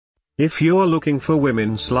If you're looking for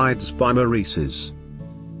women's slides by Maurices,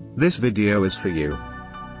 this video is for you.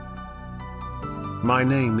 My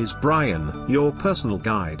name is Brian, your personal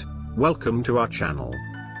guide. Welcome to our channel.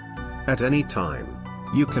 At any time,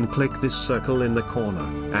 you can click this circle in the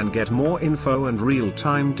corner and get more info and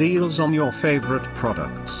real-time deals on your favorite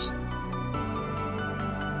products.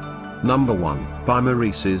 Number 1, by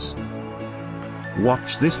Maurices.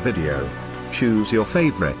 Watch this video. Choose your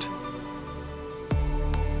favorite.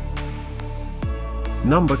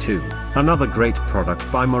 Number 2, another great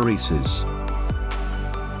product by Maurices.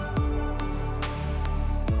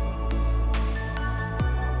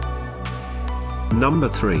 Number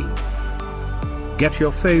 3. Get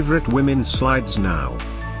your favorite women's slides now.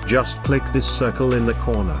 Just click this circle in the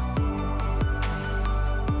corner.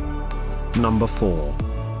 Number 4.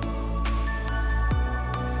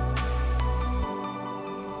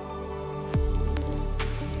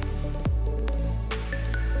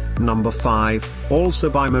 Number 5, also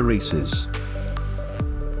by Maurices.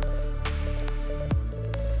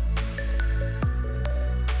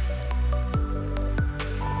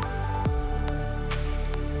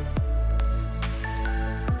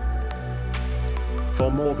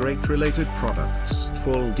 For more great related products,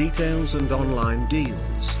 full details and online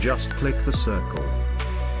deals, just click the circle.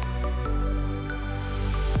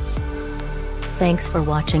 Thanks for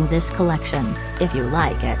watching this collection. If you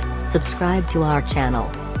like it, subscribe to our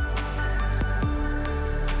channel.